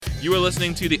You are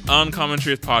listening to the Uncommon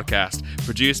Truth podcast,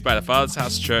 produced by the Father's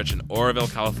House Church in Oroville,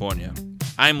 California.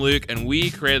 I'm Luke, and we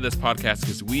created this podcast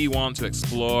because we want to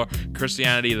explore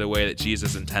Christianity the way that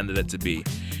Jesus intended it to be.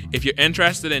 If you're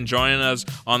interested in joining us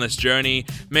on this journey,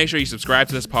 make sure you subscribe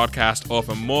to this podcast, or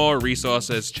for more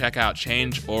resources, check out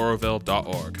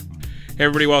changeoroville.org. Hey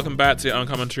everybody, welcome back to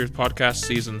Uncommon Truth Podcast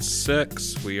Season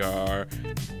 6. We are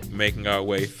making our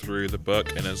way through the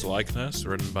book In His Likeness,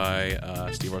 written by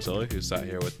Steve Arcillo, who's sat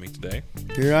here with me today.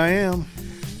 Here I am.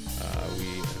 We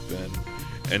have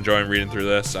been enjoying reading through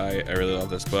this. I really love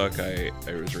this book. I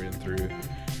was reading through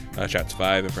chapter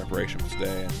 5 in preparation for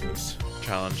today and was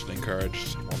challenged and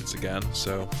encouraged once again.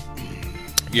 So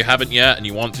if you haven't yet and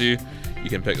you want to, you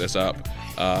can pick this up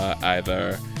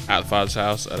either at the Father's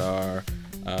House at our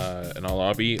in our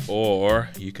lobby, or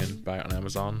you can buy it on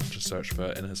Amazon. Just search for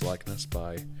In His Likeness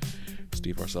by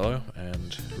Steve Arcillo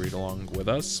and read along with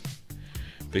us.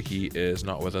 Vicky is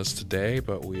not with us today,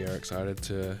 but we are excited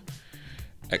to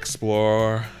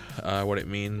explore what it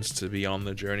means to be on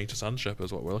the journey to sonship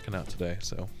is what we're looking at today.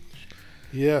 So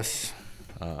yes,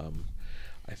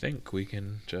 I think we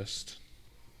can just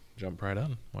jump right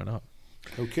in. Why not?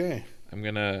 Okay. I'm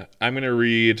gonna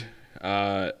read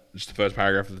just the first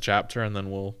paragraph of the chapter, and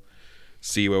then we'll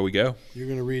see where we go. You're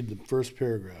going to read the first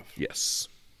paragraph. Yes.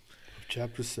 Of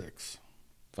chapter 6.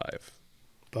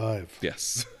 5.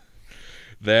 Yes.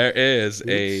 There is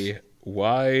a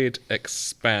wide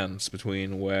expanse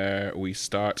between where we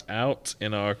start out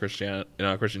in our Christian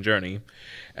journey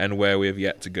and where we have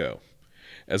yet to go.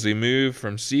 As we move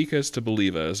from seekers to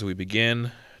believers, we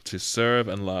begin to serve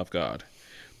and love God.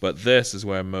 But this is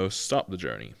where most stop the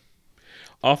journey.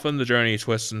 Often the journey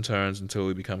twists and turns until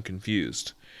we become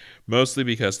confused, mostly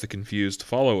because the confused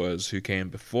followers who came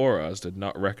before us did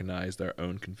not recognize their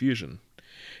own confusion.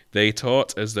 They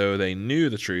taught as though they knew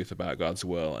the truth about God's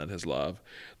will and His love,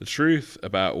 the truth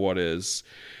about what is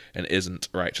and isn't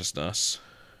righteousness.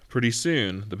 Pretty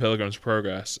soon, the Pilgrim's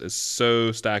Progress is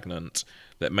so stagnant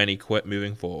that many quit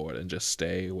moving forward and just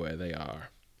stay where they are,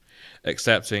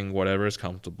 accepting whatever is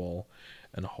comfortable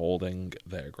and holding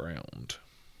their ground.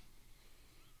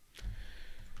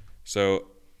 So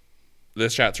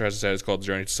this chapter, as I said, is called The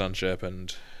Journey to Sonship,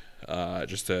 and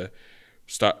just to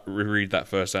reread that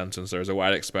first sentence, there is a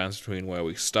wide expanse between where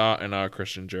we start in our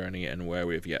Christian journey and where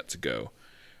we have yet to go.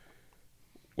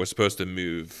 We're supposed to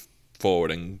move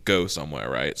forward and go somewhere,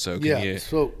 right? So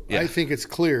I think it's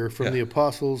clear from the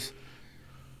apostles,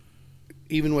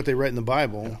 even what they write in the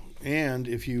Bible, and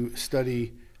if you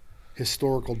study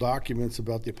historical documents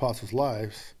about the apostles'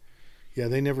 lives,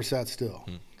 they never sat still.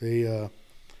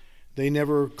 They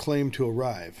never claimed to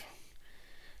arrive.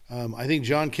 I think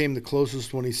John came the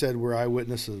closest when he said, "We're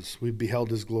eyewitnesses. We've beheld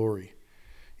His glory.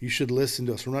 You should listen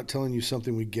to us. We're not telling you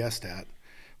something we guessed at.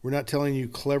 We're not telling you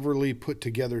cleverly put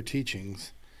together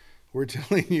teachings. We're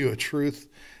telling you a truth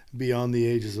beyond the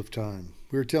ages of time.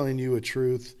 We're telling you a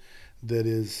truth that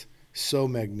is so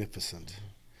magnificent."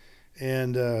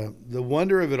 And the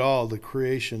wonder of it all, the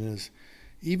creation, is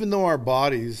even though our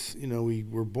bodies, we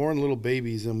were born little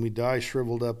babies and we die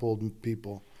shriveled up old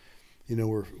people.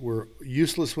 We're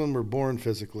useless when we're born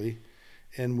physically,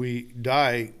 and we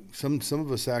die. Some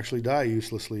of us actually die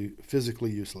uselessly, physically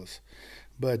useless.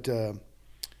 But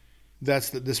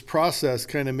this process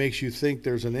kind of makes you think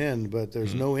there's an end, but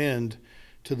there's no end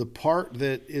to the part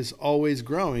that is always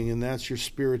growing, and that's your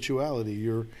spirituality.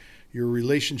 Your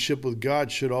relationship with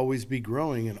God should always be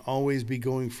growing and always be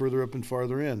going further up and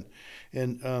farther in.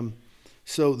 And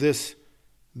so this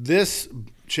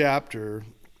chapter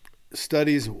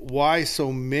studies why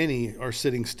so many are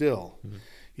sitting still.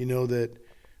 That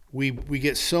we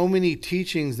get so many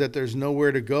teachings that there's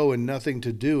nowhere to go and nothing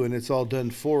to do, and it's all done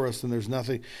for us, and there's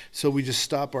nothing. So we just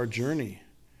stop our journey.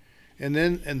 And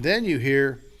then you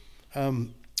hear, I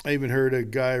even heard a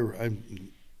guy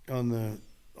on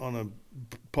a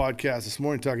podcast this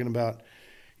morning talking about,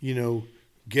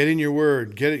 get in your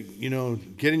word, get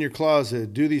in your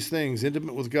closet, do these things,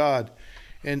 intimate with God.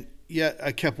 And yet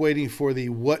I kept waiting for the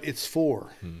what it's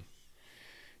for.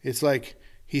 It's like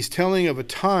he's telling of a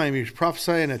time, he's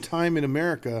prophesying a time in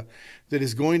America that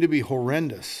is going to be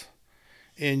horrendous.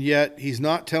 And yet he's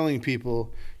not telling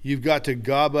people you've got to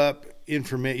gob up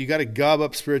information, you got to gob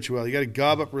up spirituality, you got to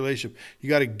gob up relationship, you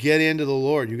got to get into the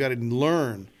Lord, you got to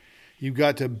learn. You've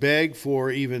got to beg for,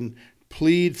 even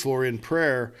plead for in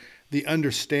prayer, the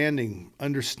understanding,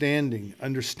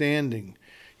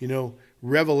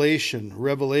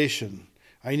 revelation.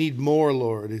 I need more,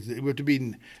 Lord. We have to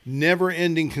be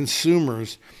never-ending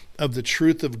consumers of the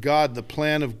truth of God, the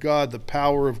plan of God, the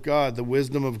power of God, the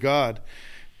wisdom of God.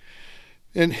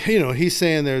 And, he's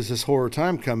saying there's this horror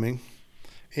time coming.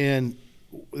 And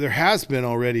there has been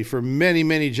already for many,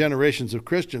 many generations of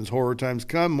Christians. Horror times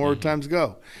come, horror times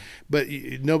go. But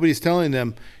nobody's telling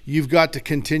them, you've got to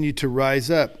continue to rise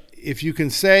up. If you can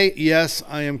say, yes,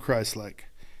 I am Christ-like.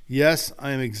 Yes,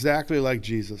 I am exactly like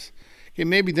Jesus. Okay,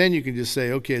 maybe then you can just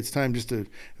say, okay, it's time just to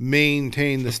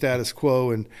maintain the status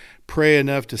quo and pray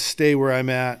enough to stay where I'm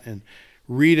at and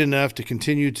read enough to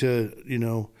continue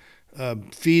to,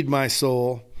 feed my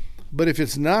soul. But if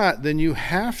it's not, then you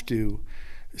have to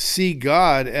see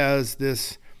God as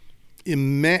this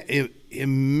immense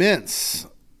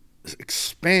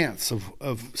expanse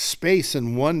of space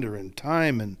and wonder and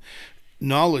time and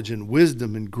knowledge and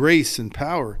wisdom and grace and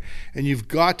power. And you've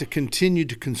got to continue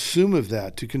to consume of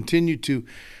that, to continue to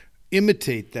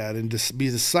imitate that and to be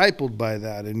discipled by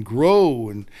that and grow.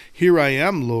 And here I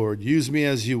am, Lord, use me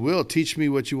as you will. Teach me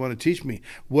what you want to teach me.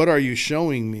 What are you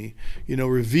showing me?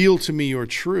 Reveal to me your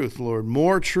truth, Lord.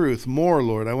 More truth, more,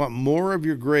 Lord. I want more of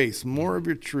your grace, more of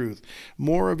your truth,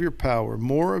 more of your power,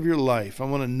 more of your life. I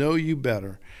want to know you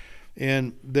better.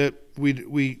 And that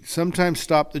we sometimes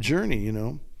stop the journey,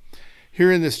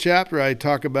 Here in this chapter, I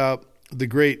talk about the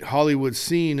great Hollywood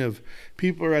scene of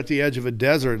people are at the edge of a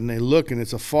desert and they look and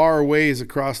it's a far ways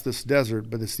across this desert,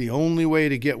 but it's the only way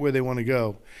to get where they want to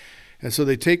go. And so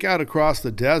they take out across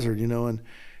the desert, and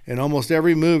almost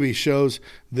every movie shows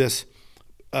this,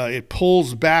 it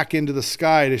pulls back into the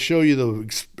sky to show you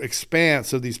the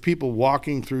expanse of these people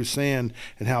walking through sand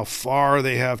and how far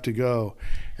they have to go.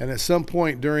 And at some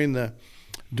point during the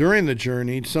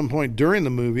journey, at some point during the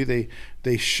movie,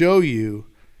 they show you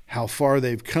how far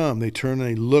they've come. They turn and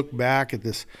they look back at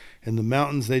this, and the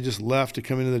mountains they just left to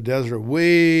come into the desert are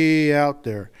way out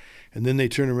there. And then they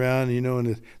turn around, and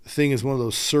the thing is one of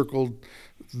those circled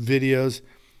videos,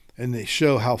 and they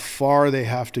show how far they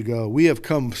have to go. We have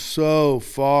come so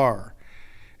far,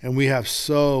 and we have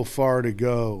so far to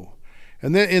go.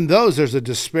 And then in those, there's a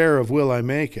despair of, will I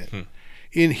make it?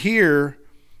 In here,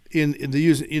 in the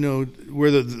use,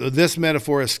 where this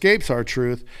metaphor escapes our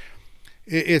truth,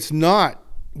 it's not,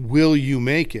 will you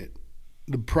make it?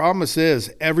 The promise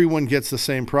is everyone gets the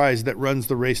same prize that runs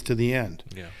the race to the end.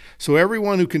 Yeah. So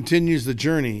everyone who continues the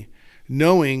journey,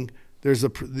 knowing there's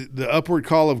the upward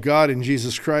call of God in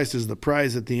Jesus Christ is the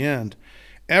prize at the end.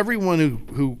 Everyone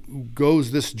who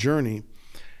goes this journey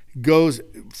they're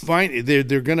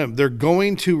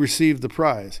going to receive the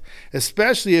prize,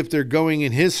 especially if they're going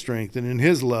in His strength and in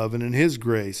His love and in His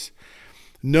grace,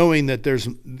 knowing that there's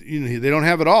they don't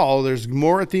have it all. There's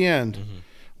more at the end. Mm-hmm.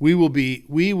 We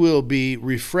will be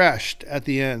refreshed at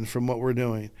the end from what we're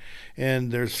doing.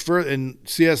 And and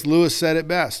C.S. Lewis said it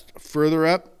best: further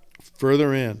up,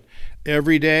 further in.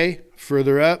 Every day,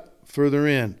 further up, further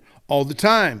in. All the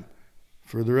time,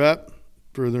 further up,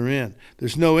 further in.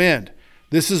 There's no end.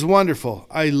 This is wonderful.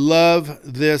 I love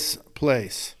this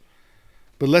place.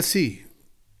 But let's see.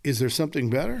 Is there something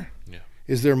better? Yeah.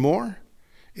 Is there more?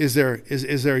 Is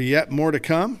there yet more to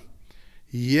come?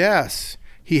 Yes.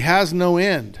 He has no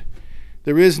end.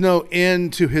 There is no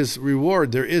end to His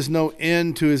reward. There is no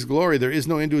end to His glory. There is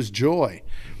no end to His joy.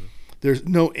 Mm-hmm. There's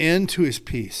no end to His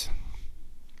peace.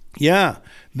 Yeah,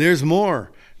 there's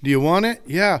more. Do you want it?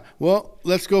 Yeah. Well,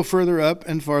 let's go further up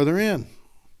and farther in.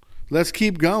 Let's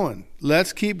keep going.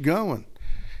 Let's keep going.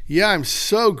 Yeah, I'm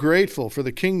so grateful for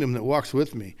the kingdom that walks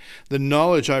with me. The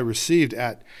knowledge I received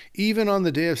even on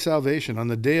the day of salvation, on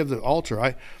the day of the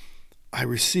altar, I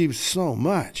received so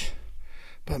much.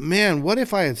 But man, what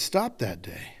if I had stopped that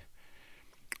day?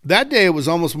 That day, it was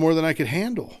almost more than I could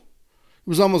handle. It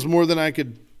was almost more than I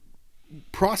could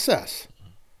process.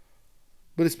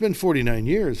 But it's been 49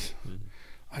 years.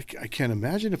 I can't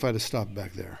imagine if I'd have stopped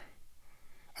back there.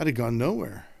 I'd have gone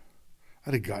nowhere.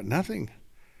 I'd have got nothing.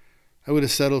 I would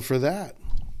have settled for that.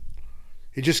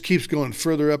 It just keeps going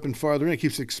further up and farther in. It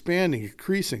keeps expanding,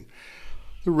 increasing.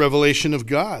 The revelation of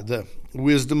God, the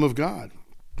wisdom of God,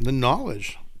 the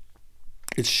knowledge.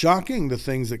 It's shocking, the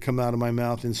things that come out of my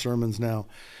mouth in sermons now.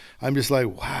 I'm just like,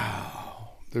 wow,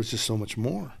 there's just so much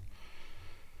more.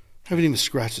 I haven't even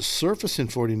scratched the surface in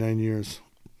 49 years.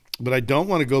 But I don't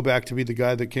want to go back to be the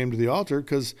guy that came to the altar,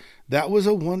 because that was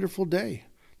a wonderful day.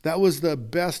 That was the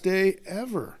best day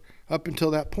ever up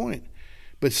until that point.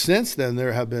 But since then,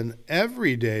 there have been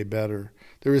every day better.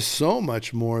 There is so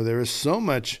much more. There is so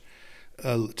much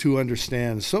to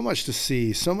understand, so much to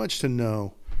see, so much to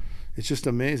know. It's just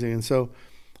amazing. And so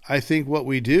I think what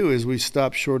we do is we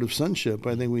stop short of sonship.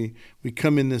 I think we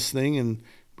come in this thing and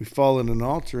we fall in an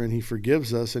altar, and He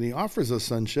forgives us and He offers us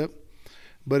sonship.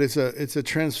 But it's a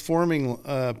transforming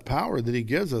power that He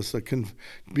gives us,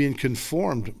 being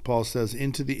conformed, Paul says,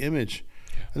 into the image.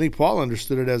 I think Paul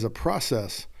understood it as a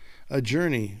process, a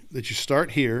journey that you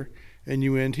start here and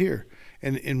you end here.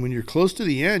 And when you're close to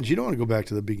the end, you don't want to go back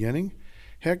to the beginning.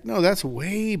 Heck no, that's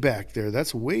way back there.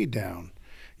 That's way down.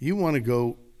 You want to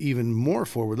go even more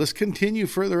forward. Let's continue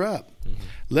further up. Mm-hmm.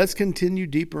 Let's continue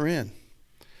deeper in.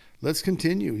 Let's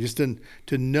continue just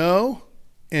to know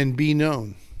and be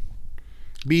known.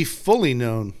 Be fully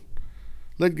known.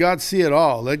 Let God see it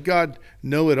all. Let God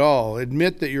know it all.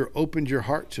 Admit that you've opened your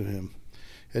heart to him.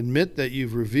 Admit that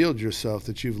you've revealed yourself,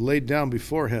 that you've laid down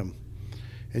before him.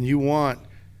 And you want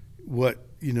what,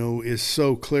 is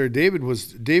so clear. David,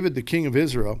 the king of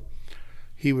Israel.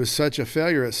 He was such a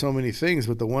failure at so many things,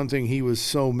 but the one thing he was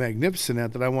so magnificent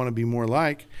at that I want to be more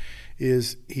like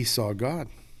is he saw God.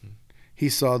 He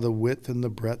saw the width and the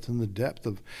breadth and the depth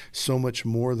of so much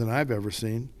more than I've ever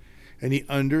seen. And he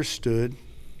understood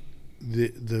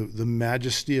the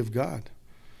majesty of God.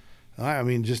 I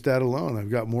mean, just that alone. I've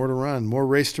got more to run, more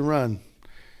race to run.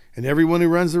 And everyone who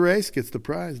runs the race gets the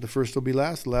prize. The first will be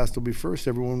last, the last will be first.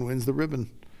 Everyone wins the ribbon.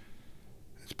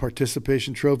 It's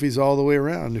participation trophies all the way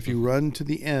around. If you run to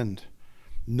the end,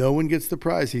 no one gets the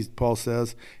prize, Paul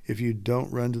says, if you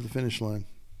don't run to the finish line.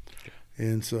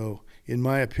 And so, in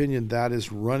my opinion, that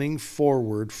is running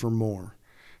forward for more,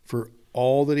 for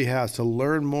all that he has, to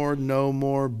learn more, know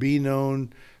more, be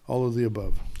known, all of the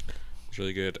above. It's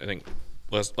really good. I think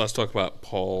let's talk about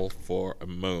Paul for a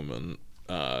moment,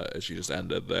 as you just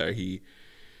ended there. He,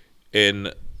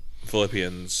 in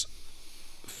Philippians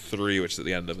 3, which is at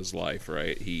the end of his life,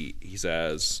 right? He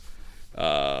says,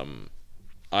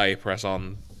 I press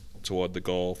on toward the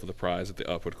goal for the prize of the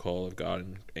upward call of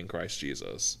God in Christ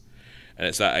Jesus. And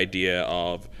it's that idea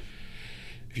of,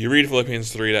 if you read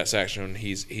Philippians 3, that section,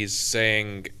 he's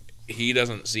saying he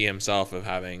doesn't see himself as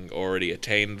having already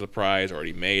attained the prize,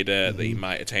 already made it, that he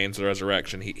might attain to the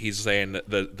resurrection. He's saying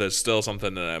that there's still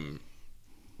something that I'm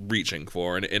reaching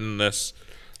for. And in this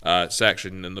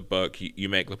section in the book, you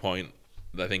make the point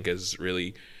that I think is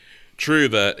really true,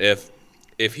 that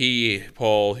if he,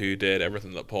 Paul, who did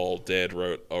everything that Paul did,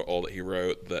 wrote all that he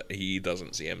wrote, that he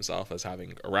doesn't see himself as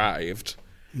having arrived,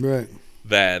 right,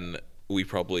 then we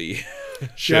probably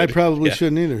should. Yeah, I probably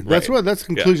shouldn't either. Right. That's the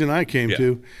conclusion I came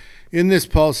to. In this,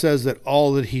 Paul says that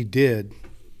all that he did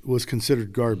was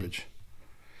considered garbage.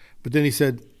 But then he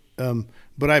said,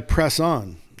 but I press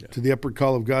on to the upward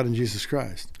call of God in Jesus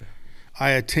Christ.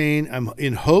 I'm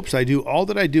in hopes, I do all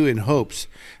that I do in hopes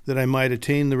that I might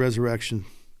attain the resurrection.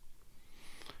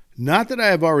 Not that I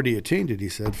have already attained it, he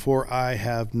said, for I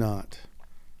have not.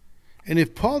 And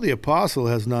if Paul the Apostle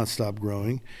has not stopped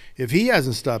growing, if he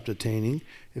hasn't stopped attaining,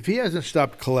 if he hasn't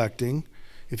stopped collecting,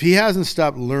 if he hasn't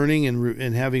stopped learning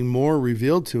and having more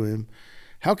revealed to him,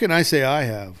 how can I say I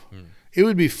have? It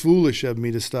would be foolish of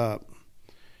me to stop.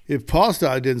 If Paul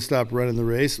didn't stop running the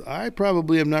race, I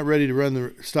probably am not ready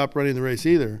to stop running the race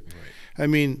either. Right. I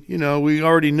mean, we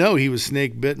already know he was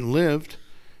snake bit and lived.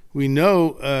 We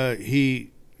know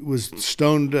he was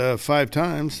stoned 5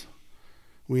 times.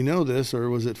 We know this, or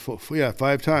was it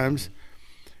 5 times?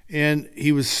 And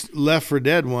he was left for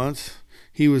dead once.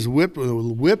 He was whipped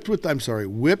with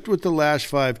the lash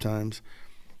 5 times,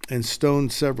 and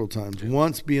stoned several times.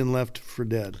 Once being left for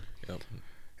dead. Yep.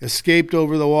 Escaped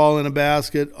over the wall in a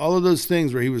basket. All of those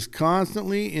things where he was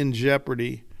constantly in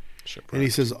jeopardy. Shipwreck. And he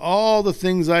says, all the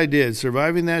things I did,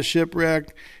 surviving that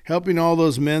shipwreck, helping all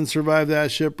those men survive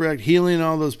that shipwreck, healing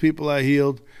all those people I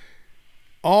healed,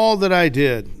 all that I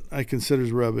did, I consider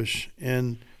rubbish,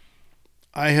 and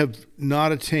I have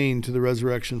not attained to the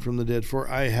resurrection from the dead, for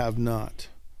I have not.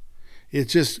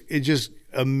 It's just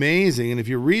amazing. And if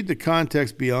you read the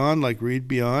context beyond, like read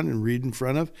beyond and read in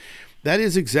front of, that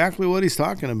is exactly what he's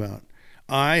talking about.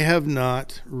 I have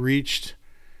not reached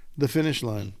the finish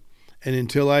line. And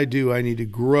until I do, I need to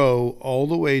grow all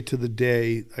the way to the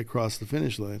day I cross the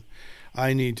finish line.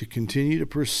 I need to continue to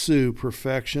pursue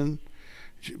perfection.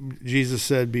 Jesus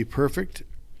said, be perfect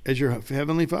as your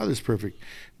heavenly Father is perfect.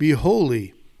 Be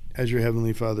holy as your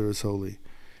heavenly Father is holy.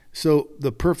 So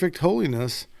the perfect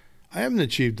holiness, I haven't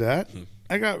achieved that.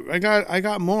 I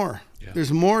got more. Yeah.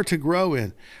 There's more to grow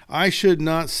in. I should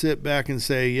not sit back and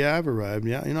say, yeah, I've arrived.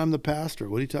 Yeah, I'm the pastor.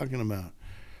 What are you talking about?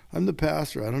 I'm the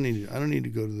pastor. I don't need to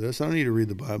go to this. I don't need to read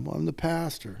the Bible. I'm the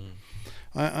pastor.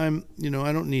 I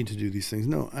don't need to do these things.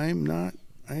 No, I'm not.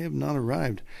 I have not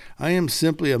arrived. I am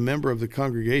simply a member of the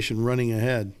congregation running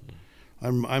ahead.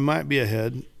 I might be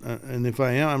ahead, and if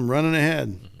I am, I'm running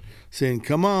ahead, saying,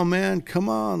 come on, man, come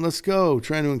on, let's go,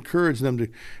 trying to encourage them to,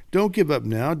 don't give up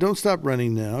now, don't stop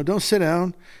running now, don't sit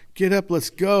down, get up,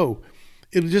 let's go.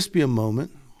 It'll just be a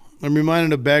moment. I'm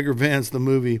reminded of Bagger Vance, the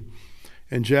movie,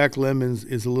 and Jack Lemmon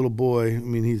is a little boy. I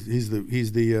mean, he's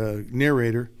the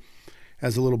narrator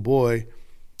as a little boy,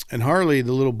 And Harley,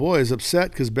 the little boy, is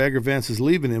upset because Bagger Vance is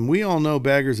leaving him. We all know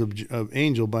Bagger's of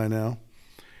Angel by now.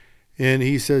 And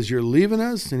he says, "You're leaving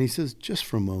us?" And he says, "Just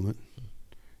for a moment.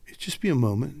 It'll just be a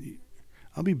moment.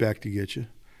 I'll be back to get you.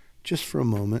 Just for a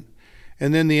moment."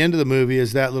 And then the end of the movie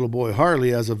is that little boy,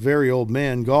 Harley, as a very old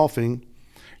man golfing.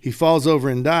 He falls over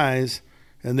and dies,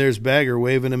 and there's Bagger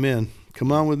waving him in.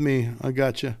 "Come on with me. I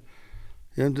got you."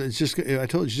 And it's just, I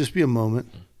told you, just be a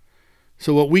moment.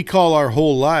 So what we call our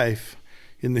whole life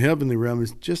in the heavenly realm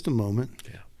is just a moment.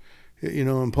 Yeah.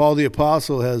 And Paul the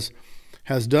Apostle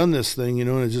has done this thing, and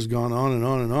it's just gone on and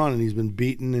on and on, and he's been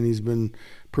beaten, and he's been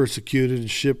persecuted and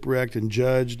shipwrecked and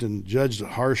judged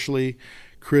harshly,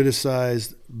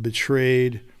 criticized,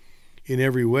 betrayed in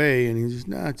every way. And he's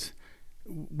not.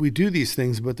 We do these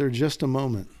things, but they're just a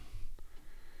moment.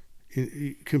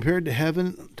 Compared to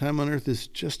heaven, time on earth is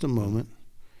just a moment.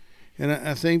 And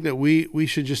I think that we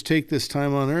should just take this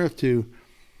time on earth to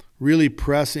really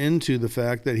press into the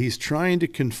fact that he's trying to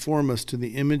conform us to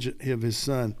the image of his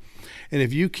son. And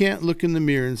if you can't look in the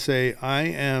mirror and say, "I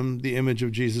am the image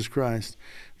of Jesus Christ,"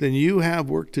 then you have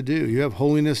work to do. You have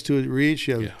holiness to reach.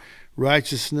 You have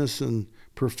righteousness and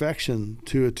perfection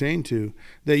to attain to,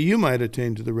 that you might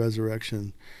attain to the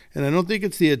resurrection. And I don't think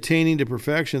it's the attaining to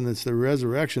perfection that's the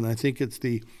resurrection. I think it's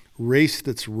the race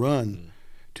that's run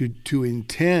to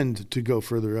intend to go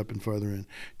further up and farther in,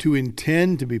 to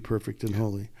intend to be perfect and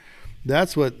holy.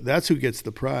 That's who gets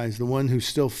the prize, the one who's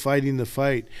still fighting the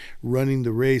fight, running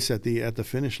the race at the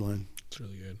finish line. It's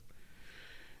really good.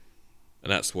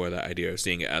 And that's where that idea of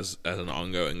seeing it as an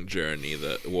ongoing journey,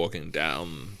 that walking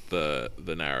down the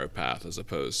narrow path, as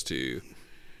opposed to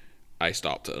I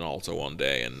stopped at an altar one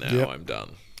day and now I'm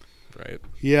done. Right?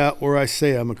 Yeah, or I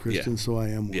say I'm a Christian, so I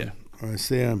am one. Yeah. Or I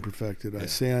say I'm perfected. I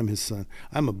say I'm his son.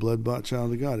 I'm a blood-bought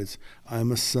child of God.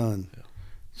 I'm a son. Yeah.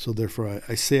 So therefore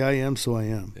I say I am, so I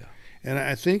am. Yeah. And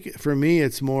I think for me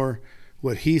it's more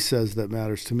what he says that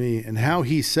matters to me, and how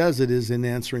he says it is in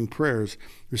answering prayers,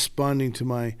 responding to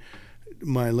my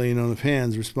laying on of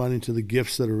hands, responding to the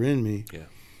gifts that are in me. Yeah.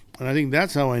 And I think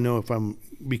that's how I know if I'm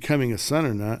becoming a son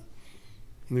or not.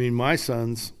 I mean, my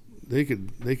sons, they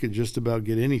could just about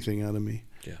get anything out of me.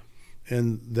 Yeah.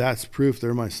 And that's proof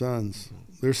they're my sons.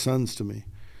 They're sons to me.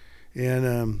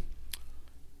 And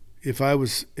if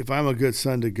I'm a good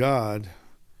son to God,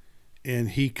 and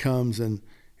he comes, and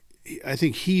I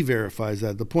think he verifies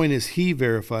that. The point is, he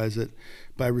verifies it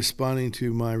by responding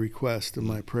to my request and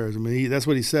my prayers. I mean, that's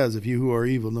what he says. If you who are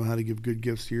evil know how to give good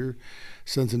gifts to your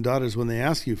sons and daughters when they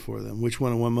ask you for them, which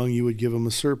one among you would give him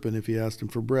a serpent if he asked him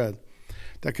for bread?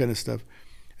 That kind of stuff.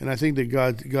 And I think that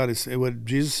God is, what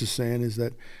Jesus is saying is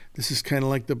that this is kind of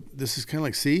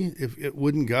like, see,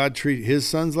 wouldn't God treat his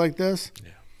sons like this?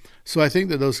 Yeah. So I think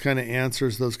that those kind of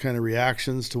answers, those kind of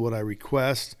reactions to what I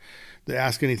request, to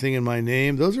ask anything in my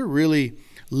name, those are really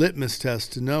litmus tests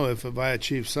to know if I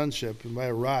achieved sonship, if I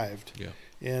arrived. Yeah.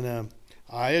 And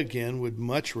I, again, would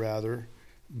much rather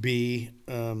be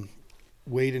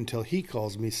wait until he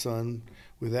calls me son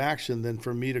with action than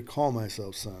for me to call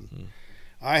myself son. Mm.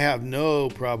 I have no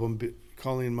problem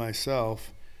calling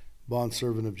myself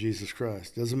bondservant of Jesus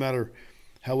Christ. Doesn't matter.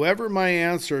 However my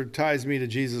answer ties me to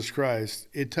Jesus Christ,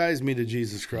 it ties me to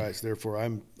Jesus Christ. Therefore,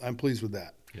 I'm pleased with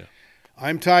that. Yeah.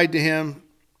 I'm tied to him.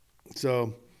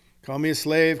 So call me a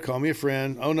slave, call me a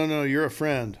friend. Oh, no, you're a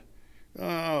friend.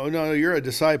 Oh, no, you're a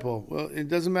disciple. Well, it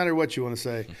doesn't matter what you want to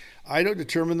say. I don't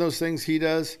determine those things. He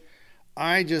does.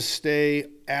 I just stay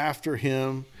after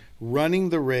him, running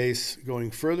the race, going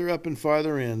further up and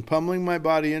farther in, pummeling my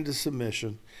body into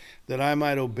submission, that I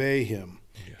might obey him.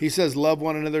 Yeah. He says, love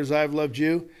one another as I've loved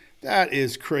you. That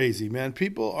is crazy, man.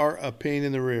 People are a pain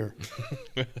in the rear.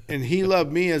 And he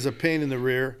loved me as a pain in the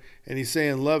rear, and he's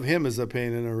saying love him as a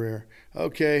pain in the rear.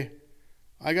 Okay,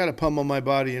 I got to pummel my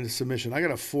body into submission. I got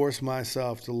to force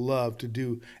myself to love, to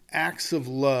do acts of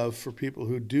love for people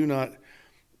who do not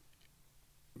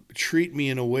treat me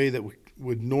in a way that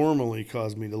would normally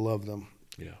cause me to love them.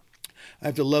 Yeah, I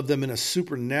have to love them in a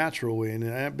supernatural way,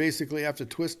 and I basically have to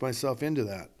twist myself into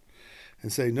that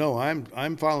and say, no,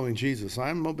 I'm following Jesus.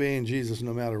 I'm obeying Jesus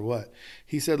no matter what.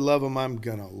 He said love him, I'm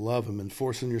going to love him, and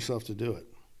forcing yourself to do it.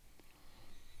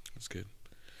 That's good.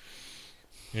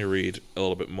 I'm going to read a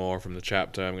little bit more from the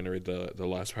chapter. I'm going to read the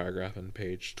last paragraph on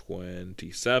page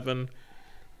 27.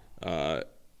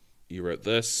 You wrote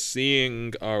this: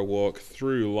 seeing our walk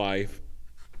through life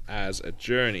as a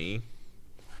journey,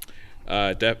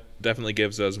 definitely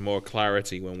gives us more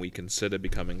clarity when we consider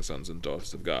becoming sons and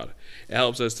daughters of God. It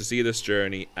helps us to see this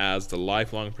journey as the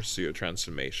lifelong pursuit of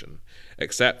transformation,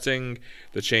 accepting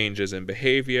the changes in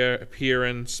behavior,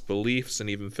 appearance, beliefs, and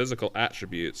even physical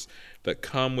attributes that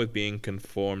come with being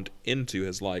conformed into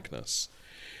his likeness.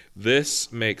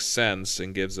 This makes sense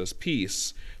and gives us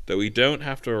peace that we don't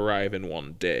have to arrive in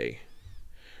one day.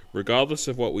 Regardless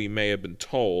of what we may have been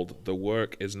told, the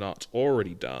work is not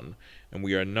already done, and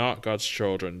we are not God's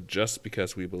children just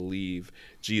because we believe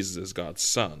Jesus is God's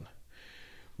Son.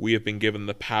 We have been given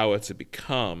the power to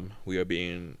become. We are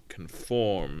being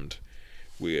conformed.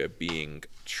 We are being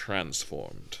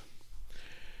transformed.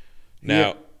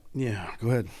 Now, yeah, go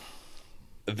ahead.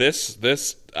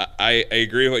 I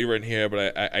agree with what you written here,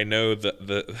 but I know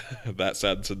that that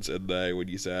sentence in there when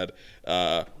you said,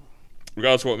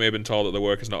 regardless of what may have been told, that the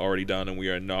work is not already done, and we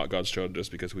are not God's children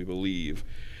just because we believe.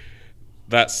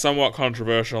 That's somewhat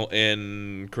controversial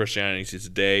in Christianity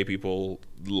today. People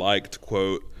like to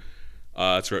quote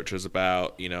scriptures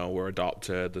about, we're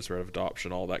adopted, the spirit of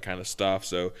adoption, all that kind of stuff.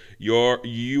 So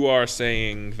you are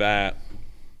saying that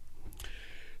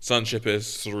sonship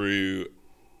is through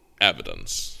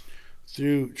evidence.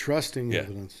 Through trusting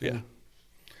evidence. Yeah.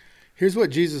 Here's what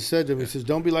Jesus said to him. He says,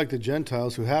 don't be like the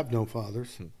Gentiles who have no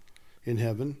fathers in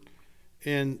heaven,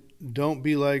 and don't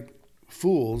be like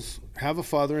fools. Have a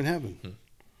Father in heaven.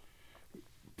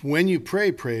 When you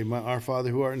pray, our Father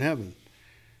who art in heaven.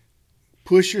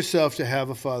 Push yourself to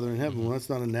have a Father in heaven. Well, that's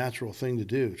not a natural thing to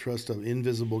do. Trust an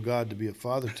invisible God to be a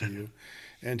father to you,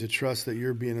 and to trust that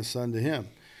you're being a son to him.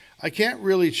 I can't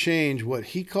really change what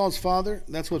he calls Father.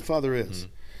 That's what Father is.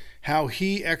 How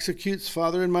he executes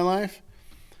Father in my life,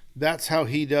 that's how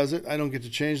he does it. I don't get to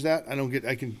change that.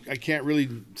 I can't really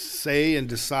say and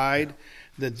decide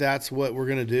that that's what we're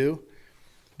going to do.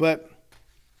 But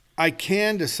I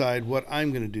can decide what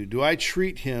I'm going to do. Do I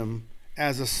treat him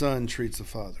as a son treats a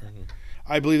father?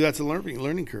 I believe that's a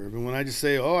learning curve. And when I just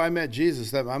say, oh, I met Jesus,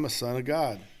 that I'm a son of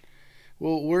God.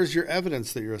 Well, where's your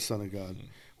evidence that you're a son of God?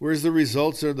 Where's the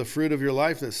results or the fruit of your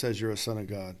life that says you're a son of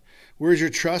God? Where's your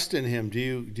trust in him? Do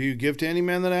you give to any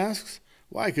man that asks?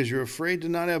 Why? Because you're afraid to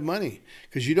not have money.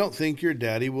 Because you don't think your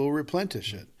daddy will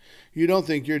replenish it. You don't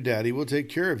think your daddy will take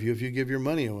care of you if you give your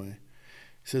money away.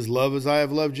 He says, love as I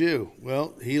have loved you.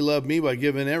 Well, he loved me by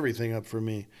giving everything up for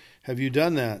me. Have you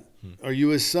done that? Are you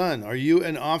his son? Are you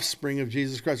an offspring of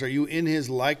Jesus Christ? Are you in his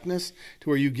likeness to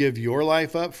where you give your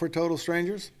life up for total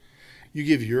strangers? You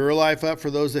give your life up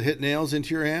for those that hit nails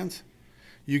into your hands?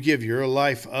 You give your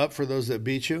life up for those that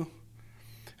beat you?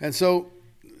 And so,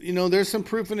 there's some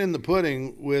proof in the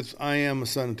pudding with I am a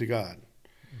son to God.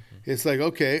 It's like,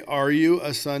 okay, are you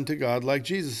a son to God like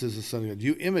Jesus is a son to God? Do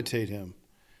you imitate him?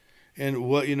 And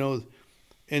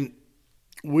and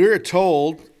we're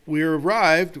told, we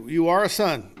arrived, you are a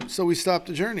son. So we stopped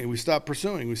the journey. We stopped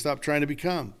pursuing. We stopped trying to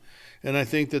become. And I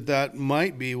think that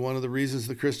might be one of the reasons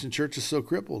the Christian church is so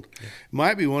crippled. Yeah.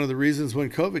 Might be one of the reasons when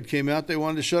COVID came out, they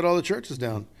wanted to shut all the churches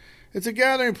down. It's a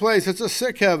gathering place. It's a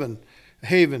sick haven.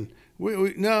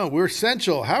 No, we're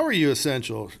essential. How are you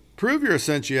essential? Prove your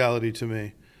essentiality to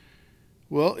me.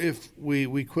 Well, if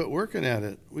we quit working at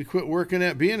it, we quit working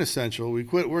at being essential. We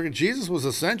quit working. Jesus was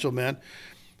essential, man.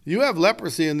 You have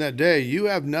leprosy in that day. You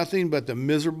have nothing but the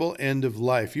miserable end of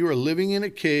life. You are living in a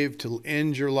cave to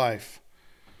end your life.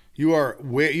 You are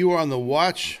on the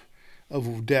watch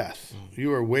of death.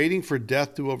 You are waiting for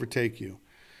death to overtake you.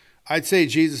 I'd say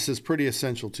Jesus is pretty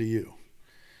essential to you.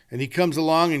 And he comes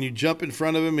along and you jump in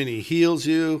front of him and he heals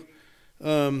you.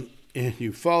 And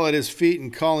you fall at his feet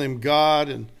and call him God.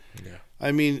 And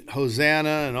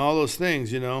Hosanna and all those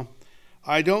things,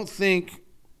 I don't think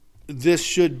this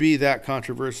should be that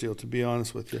controversial, to be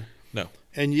honest with you. No.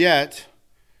 And yet,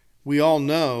 we all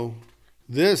know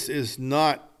this is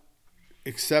not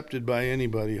accepted by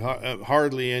anybody,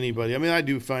 hardly anybody. I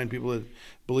do find people that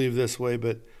believe this way,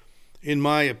 but in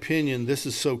my opinion, this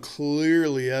is so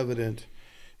clearly evident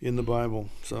in the Bible.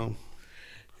 So,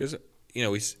 because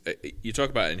you talk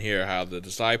about in here how the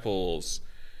disciples,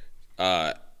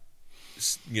 they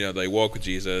walk with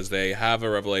Jesus, they have a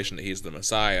revelation that he's the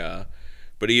Messiah,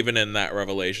 but even in that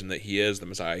revelation that he is the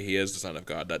Messiah, he is the Son of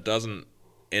God, that doesn't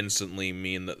instantly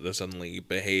mean that they're suddenly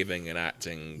behaving and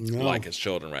acting like his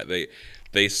children, right?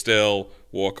 They still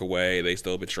walk away, they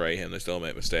still betray him, they still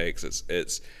make mistakes.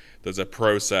 There's a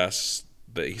process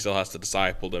that he still has to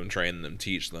disciple them, train them,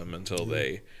 teach them until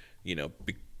they,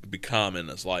 become in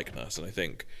his likeness. And I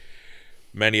think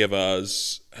many of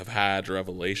us have had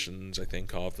revelations, I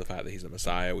think, of the fact that he's the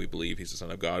Messiah. We believe he's the Son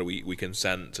of God. We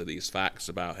consent to these facts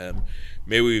about him.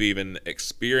 Maybe we've even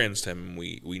experienced him.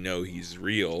 We know he's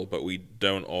real, but we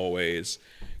don't always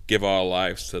give our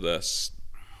lives to this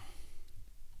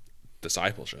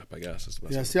discipleship, I guess. Is the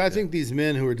best Yeah, way. see, I think these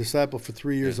men who were discipled for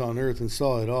 3 years Yeah. on earth and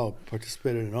saw it all,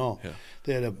 participated in all, Yeah.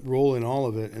 they had a role in all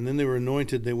of it, and then they were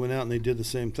anointed, they went out and they did the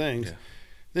same things. Yeah.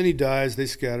 Then he dies, they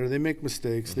scatter, they make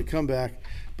mistakes, they come back.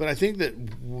 But I think that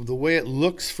the way it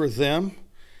looks for them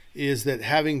is that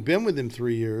having been with him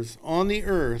 3 years on the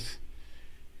earth,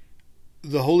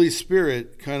 the Holy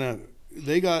Spirit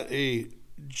they got a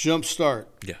jump start.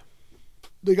 Yeah.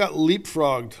 They got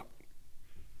leapfrogged.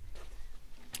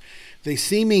 They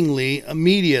seemingly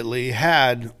immediately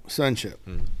had sonship.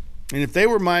 And if they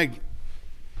were my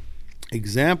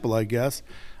example, I guess,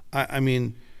 I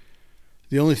mean,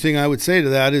 the only thing I would say to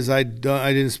that is I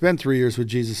didn't spend 3 years with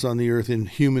Jesus on the earth in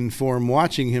human form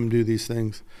watching him do these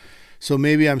things. So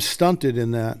maybe I'm stunted in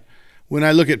that. When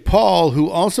I look at Paul, who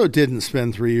also didn't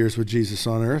spend 3 years with Jesus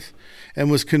on earth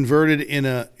and was converted in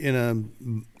a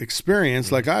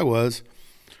experience like I was,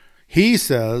 he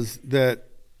says that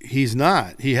he's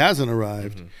not. He hasn't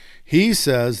arrived. Mm-hmm. He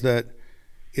says that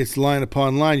it's line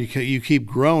upon line. You keep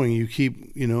growing. You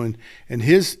keep, and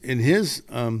his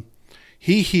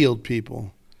he healed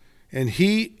people, and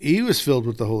he was filled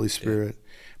with the Holy Spirit,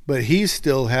 but he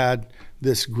still had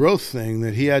this growth thing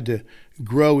that he had to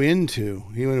grow into.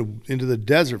 He went into the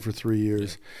desert for 3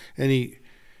 years, and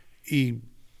he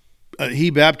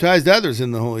baptized others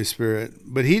in the Holy Spirit,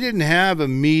 but he didn't have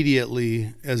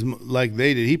immediately like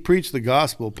they did. He preached the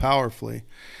gospel powerfully,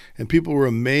 and people were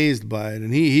amazed by it,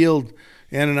 and he healed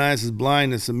Ananias'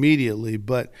 blindness immediately.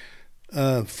 But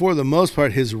for the most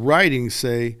part, his writings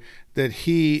say that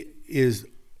he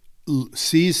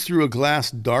sees through a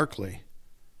glass darkly,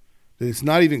 that it's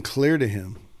not even clear to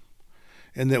him,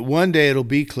 and that one day it'll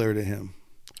be clear to him.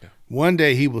 Yeah. One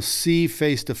day he will see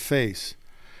face to face,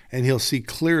 and he'll see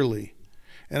clearly.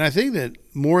 And I think that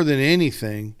more than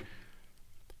anything,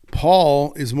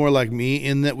 Paul is more like me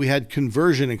in that we had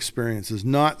conversion experiences,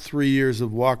 not 3 years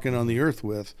of walking on the earth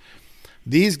with.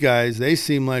 These guys, they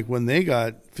seem like when they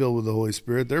got filled with the Holy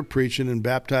Spirit, they're preaching and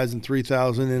baptizing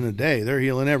 3,000 in a day. They're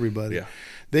healing everybody. Yeah.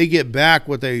 They get back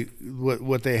what they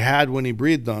had when he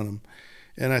breathed on them.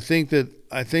 And I think that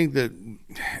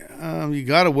you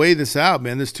got to weigh this out,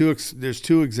 man. There's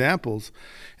two examples,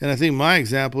 and I think my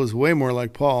example is way more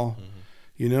like Paul.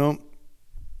 Mm-hmm.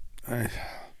 I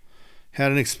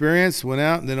had an experience, went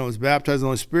out, and then I was baptized in the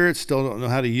Holy Spirit. Still don't know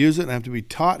how to use it, and I have to be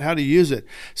taught how to use it.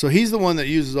 So he's the one that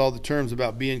uses all the terms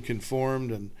about being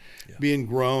conformed and being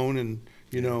grown, and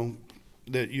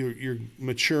that you're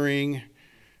maturing,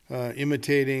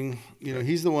 imitating.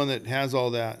 He's the one that has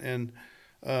all that, and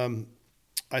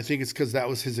I think it's because that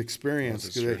was his experience,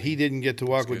 that he didn't get to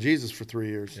walk with Jesus for 3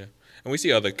 years. Yeah. And we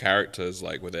see other characters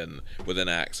like within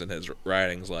Acts and his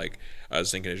writings. Like I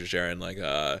was thinking as you're sharing, like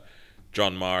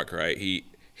John Mark, right?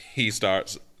 He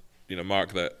starts,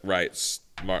 Mark that writes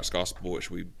Mark's gospel, which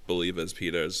we believe is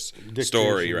Peter's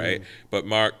story, right? But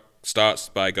Mark starts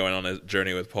by going on a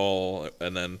journey with Paul,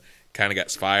 and then kind of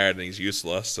gets fired and he's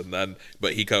useless,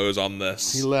 but he goes on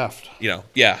this. He left.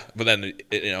 But then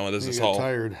there's this whole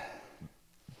tired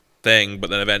thing, but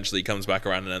then eventually he comes back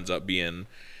around and ends up being,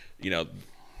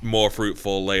 more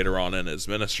fruitful later on in his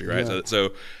ministry, right? Yeah.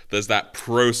 So there's that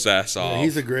process of.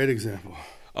 He's a great example.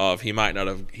 Of he might not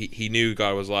have he knew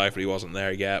God was life, but he wasn't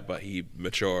there yet. But he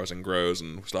matures and grows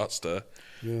and starts to,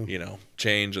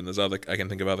 change. And I can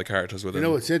think of other characters within.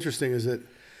 What's interesting is that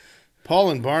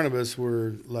Paul and Barnabas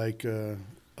were like a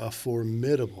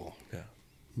formidable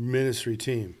ministry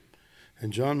team,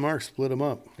 and John Mark split them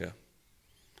up. Yeah.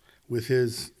 With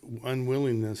his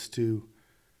unwillingness to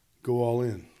go all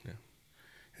in. Yeah.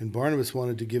 And Barnabas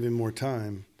wanted to give him more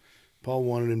time. Paul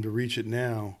wanted him to reach it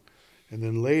now. And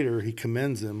then later he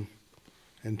commends him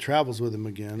and travels with him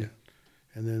again. Yeah.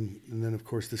 And then of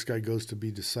course this guy goes to be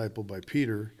discipled by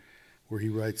Peter, where he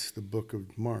writes the book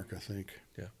of Mark, I think.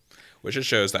 Yeah. Which just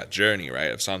shows that journey,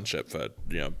 right, of sonship for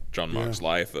John Mark's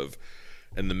life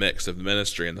in the mix of the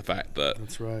ministry, and the fact that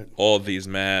that's right. All of these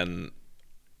men,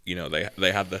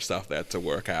 they had their stuff they had to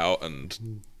work out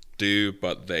and do,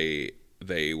 but they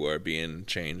were being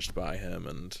changed by him,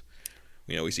 and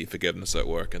we see forgiveness at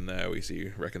work in there, we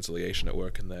see reconciliation at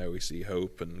work in there, we see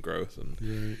hope and growth,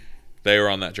 and they were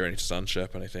on that journey to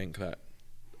sonship. And I think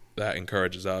that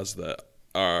encourages us that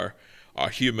our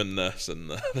humanness and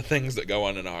the things that go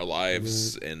on in our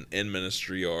lives in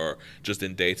ministry or just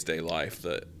in day-to-day life,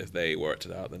 that if they worked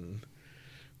it out, then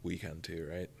we can too,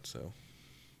 right? So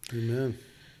amen.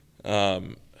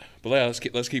 But yeah,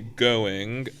 let's keep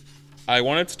going. I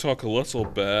wanted to talk a little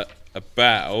bit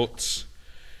about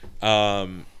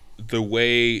the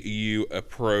way you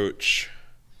approach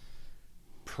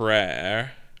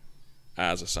prayer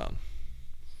as a son.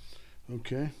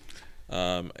 Okay.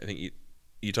 I think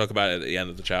you talk about it at the end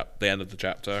of the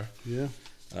chapter. Yeah.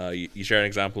 You share an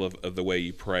example of the way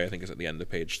you pray. I think it's at the end of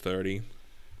page 30.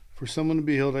 For someone to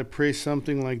be healed, I pray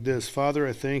something like this: Father,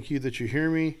 I thank you that you hear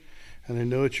me, and I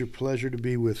know it's your pleasure to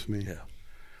be with me. Yeah.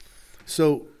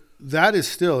 So that is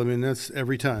still, I mean, that's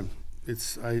every time.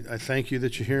 I thank you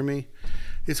that you hear me.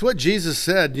 It's what Jesus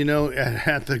said,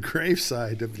 at the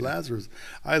graveside of Lazarus.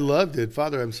 I loved it.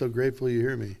 Father, I'm so grateful you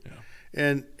hear me.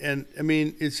 Yeah. And I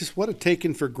mean, it's just what a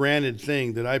taken for granted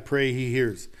thing that I pray he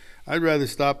hears. I'd rather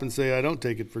stop and say I don't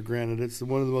take it for granted. It's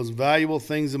one of the most valuable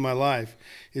things in my life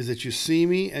is that you see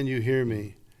me and you hear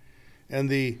me. And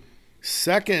the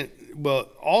second,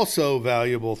 also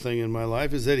valuable thing in my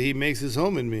life is that he makes his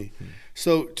home in me.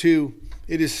 So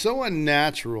it is so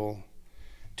unnatural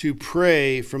to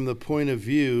pray from the point of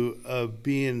view of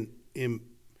being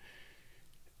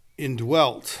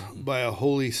indwelt by a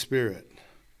Holy Spirit.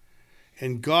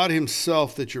 And God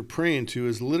himself that you're praying to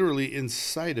is literally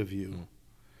inside of you.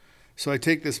 So I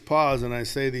take this pause and I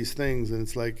say these things, and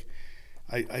it's like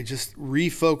I just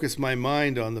refocus my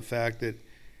mind on the fact that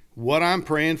what I'm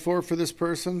praying for this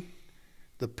person,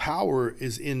 the power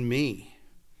is in me.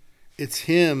 It's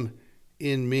him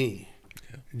in me.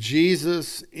 Yeah.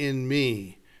 Jesus in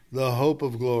me, the hope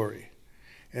of glory.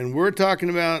 And we're talking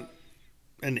about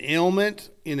an ailment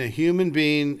in a human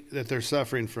being that they're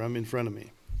suffering from in front of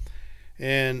me.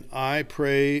 And I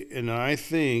pray and I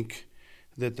think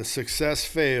that the success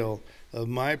fail of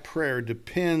my prayer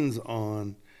depends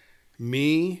on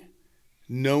me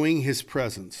knowing his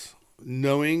presence,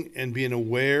 knowing and being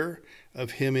aware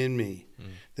of him in me,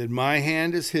 that my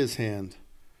hand is his hand,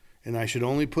 and I should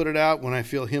only put it out when I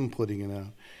feel him putting it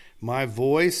out. My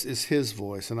voice is his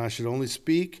voice, and I should only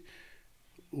speak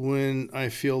when I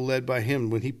feel led by him,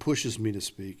 when he pushes me to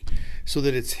speak, so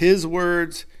that it's his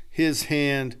words, his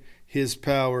hand, his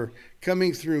power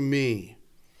coming through me.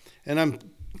 And I'm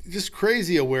just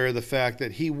crazy aware of the fact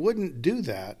that he wouldn't do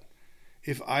that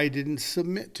if I didn't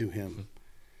submit to him.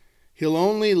 He'll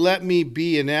only let me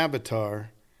be an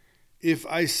avatar if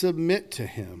I submit to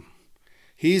him.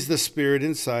 He's the spirit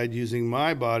inside using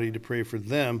my body to pray for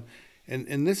them.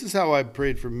 And this is how I've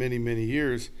prayed for many, many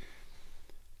years.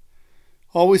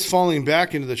 Always falling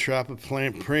back into the trap of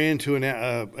praying to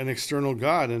an external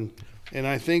God. And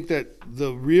I think that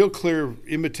the real clear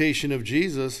imitation of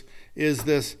Jesus is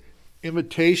this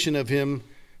imitation of him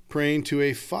praying to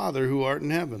a Father who art in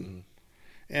heaven.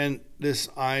 And this,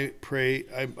 I pray,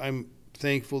 I'm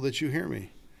thankful that you hear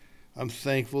me. I'm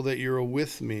thankful that you're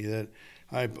with me, that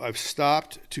I've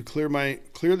stopped to clear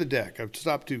the deck. I've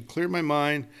stopped to clear my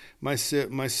mind, my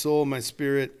soul, my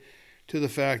spirit, to the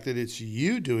fact that it's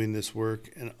you doing this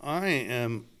work, and I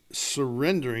am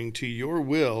surrendering to your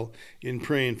will in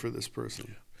praying for this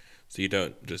person. So you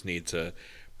don't just need to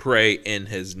pray in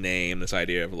his name. This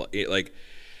idea of like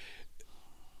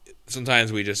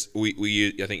sometimes we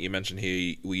use, I think you mentioned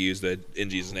here, we use the in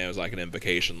Jesus' name as like an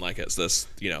invocation, like it's this,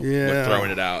 we're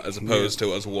throwing it out, as opposed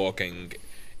to us walking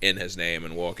in his name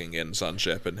and walking in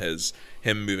sonship, and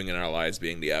him moving in our lives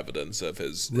being the evidence of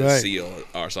his seal,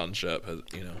 our sonship.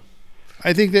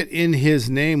 I think that in his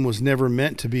name was never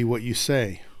meant to be what you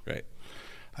say. Right.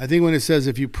 I think when it says,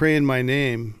 if you pray in my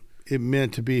name, it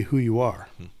meant to be who you are.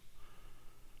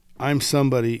 I'm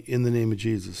somebody in the name of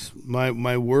Jesus.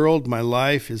 My world, my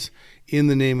life is in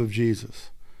the name of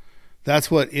Jesus. That's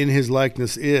what in his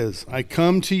likeness is. I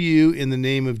come to you in the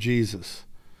name of Jesus.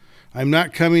 I'm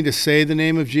not coming to say the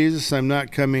name of Jesus. I'm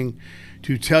not coming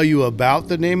to tell you about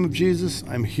the name of Jesus.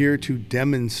 I'm here to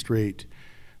demonstrate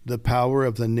the power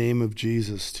of the name of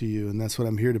Jesus to you, and that's what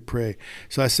I'm here to pray.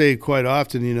 So I say quite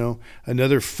often,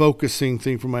 another focusing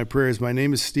thing for my prayer is, my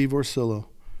name is Steve Orsillo.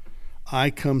 I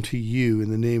come to you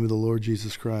in the name of the Lord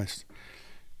Jesus Christ.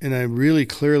 And I really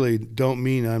clearly don't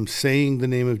mean I'm saying the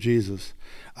name of Jesus.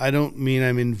 I don't mean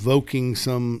I'm invoking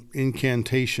some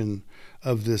incantation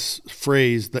of this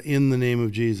phrase, in the name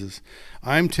of Jesus.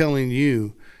 I'm telling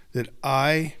you that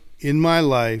I, in my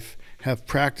life, have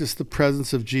practiced the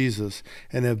presence of Jesus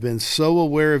and have been so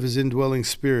aware of his indwelling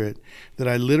spirit that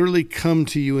I literally come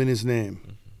to you in his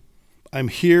name. I'm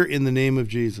here in the name of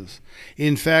Jesus.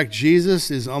 In fact, Jesus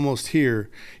is here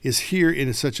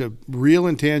in such a real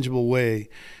and tangible way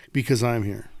because I'm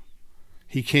here.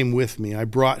 He came with me. I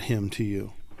brought him to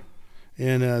you.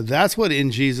 And that's what in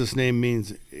Jesus' name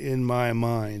means in my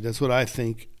mind. That's what I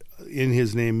think in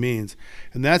his name means.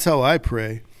 And that's how I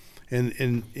pray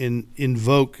and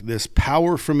invoke this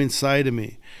power from inside of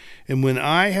me. And when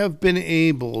I have been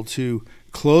able to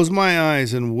close my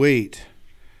eyes and wait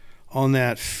on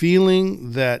that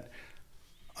feeling that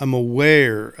I'm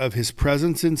aware of his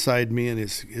presence inside me, and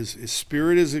his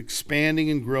spirit is expanding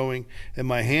and growing, and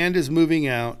my hand is moving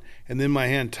out, and then my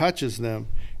hand touches them.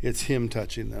 It's him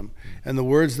touching them. And the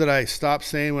words that I stop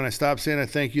saying, when I stop saying, I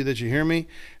thank you that you hear me,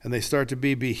 and they start to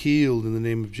be healed in the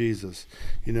name of Jesus.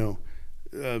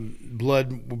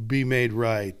 Blood be made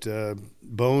right,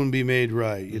 bone be made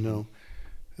right,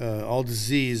 all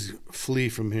disease flee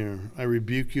from here. I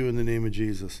rebuke you in the name of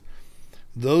Jesus.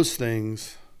 Those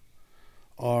things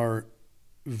are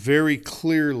very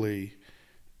clearly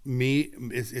me.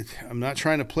 I'm not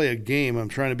trying to play a game. I'm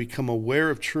trying to become aware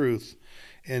of truth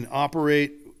and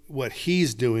operate what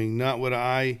he's doing, not what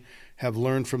I have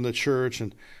learned from the church,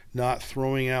 and not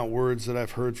throwing out words that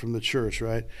I've heard from the church,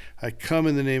 right? I come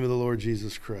in the name of the Lord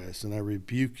Jesus Christ, and I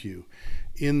rebuke you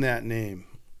in that name.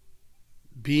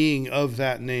 Being of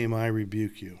that name, I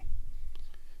rebuke you.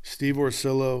 Steve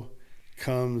Orsillo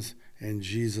comes, and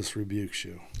Jesus rebukes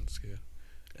you. That's good.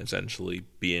 Essentially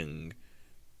being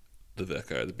the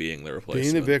vicar, being the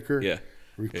replacement. Being the vicar, yeah.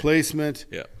 Replacement,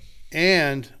 yeah.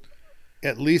 And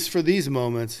at least for these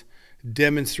moments,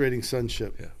 demonstrating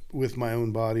sonship with my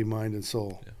own body, mind, and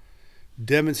soul. Yeah.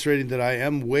 Demonstrating that I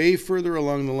am way further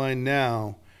along the line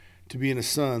now to being a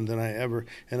son than I ever,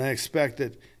 and I expect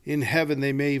that in heaven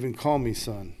they may even call me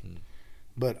son.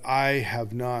 But I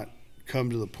have not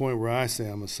come to the point where I say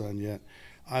I'm a son yet.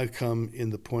 I've come in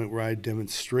the point where I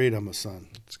demonstrate I'm a son.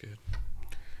 That's good.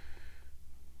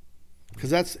 Because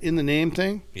that's in the name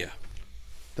thing. Yeah.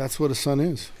 That's what a son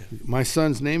is. Yeah. My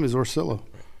son's name is Orsillo.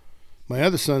 Right. My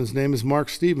other son's name is Mark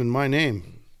Stephen, my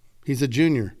name. He's a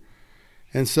junior.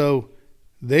 And so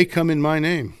they come in my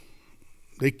name.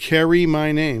 They carry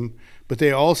my name, but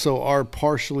they also are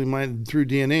partially through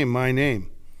DNA, my name.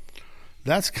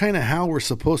 That's kind of how we're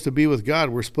supposed to be with God.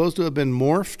 We're supposed to have been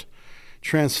morphed,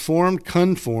 transformed,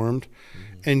 conformed,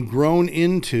 and grown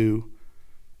into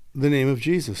the name of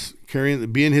Jesus,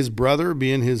 being his brother,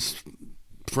 being his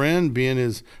friend, being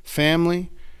his family,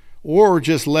 or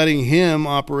just letting him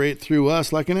operate through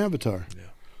us like an avatar.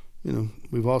 Yeah.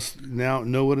 We've all now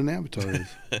know what an avatar is.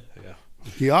 Yeah.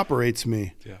 He operates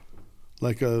me. Yeah.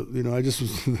 Like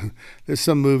there's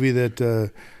some movie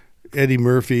that Eddie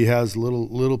Murphy has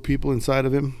little people inside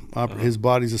of him. His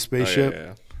body's a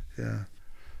spaceship. Yeah.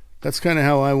 That's kind of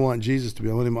how I want Jesus to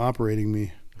be. I want him operating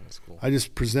me. That's cool. I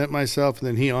just present myself, and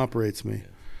then he operates me. Yeah.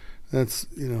 That's,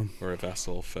 We're a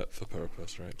vessel fit for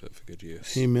purpose, right? Fit for good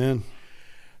use. Amen.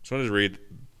 Just wanted to read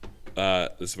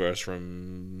this verse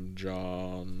from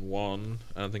John 1.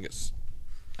 I don't think it's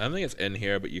in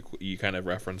here, but you kind of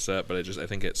reference it, but I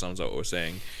think it sums up what we're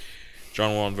saying.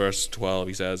 John 1 verse 12,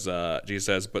 he says, Jesus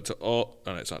says, but to all,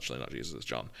 oh no, it's actually not Jesus, it's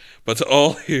John. But to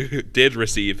all who did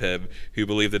receive him, who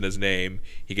believed in his name,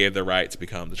 he gave the right to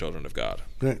become the children of God.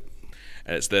 Right.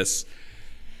 And it's this,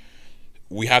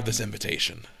 we have this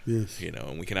invitation. Yes.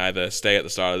 And we can either stay at the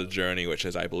start of the journey, which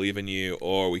is I believe in you,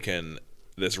 or we can,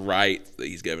 this right that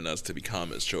he's given us to become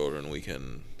his children, we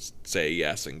can say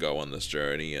yes and go on this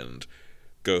journey and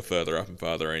go further up and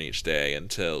further in each day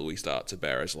until we start to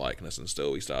bear his likeness and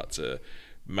still we start to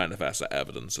manifest that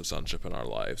evidence of sonship in our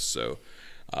lives. So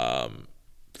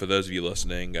for those of you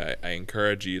listening, I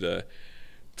encourage you to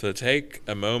take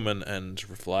a moment and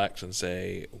reflect and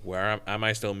say, where am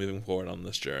I still moving forward on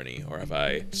this journey? Or have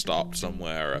I stopped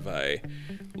somewhere? Have I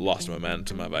lost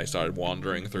momentum? Have I started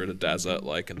wandering through the desert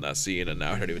like in that scene and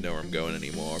now I don't even know where I'm going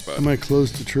anymore? But am I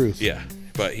close to truth? Yeah,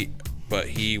 but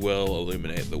he will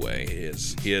illuminate the way.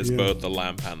 He is both the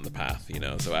lamp and the path,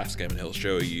 so ask him and he'll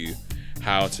show you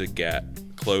how to get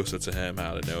closer to him,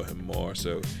 how to know him more.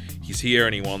 So he's here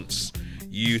and he wants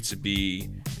you to be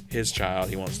his child.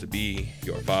 He wants to be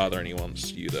your father, and he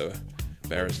wants you to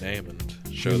bear his name and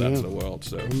show that to the world.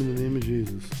 So come in the name of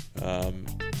Jesus.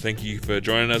 Thank you for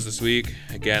joining us this week.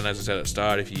 Again, as I said at the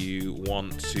start, if you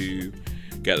want to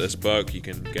get this book, you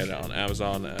can get it on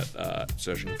Amazon at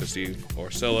searching for Steve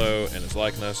Orsillo in his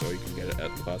likeness, or you can get it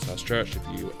at the Father's House Church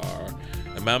if you are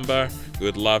a member. We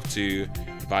would love to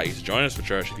invite you to join us for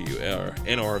church if you are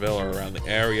in Oroville or around the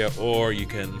area, or you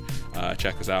can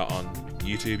check us out on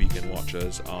YouTube. You can watch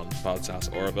us on Father's House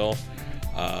Oroville,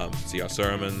 see our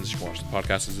sermons. You can watch the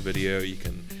podcast as a video. You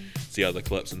can see other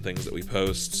clips and things that we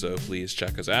post. So please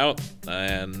check us out,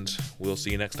 and we'll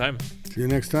see you next time. See you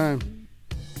next time.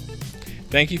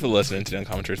 Thank you for listening to the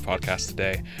Uncommenters podcast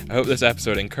today. I hope this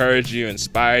episode encouraged you,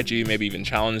 inspired you, maybe even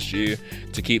challenged you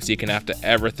to keep seeking after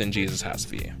everything Jesus has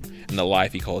for you and the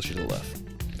life he calls you to live.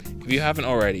 If you haven't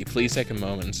already, please take a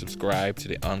moment and subscribe to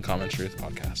the Uncommon Truth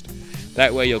podcast.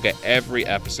 That way you'll get every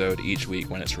episode each week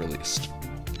when it's released.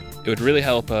 It would really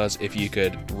help us if you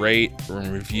could rate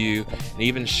and review and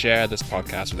even share this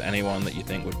podcast with anyone that you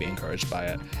think would be encouraged by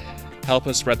it. Help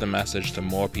us spread the message to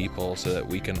more people so that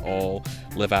we can all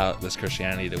live out this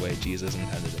Christianity the way Jesus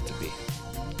intended it to be.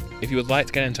 If you would like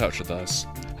to get in touch with us,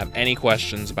 have any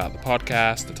questions about the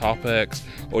podcast, the topics,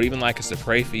 or would even like us to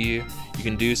pray for you, you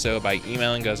can do so by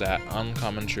emailing us at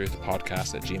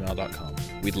uncommontruthpodcast@gmail.com.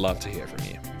 We'd love to hear from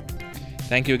you.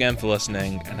 Thank you again for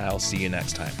listening, and I'll see you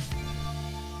next time.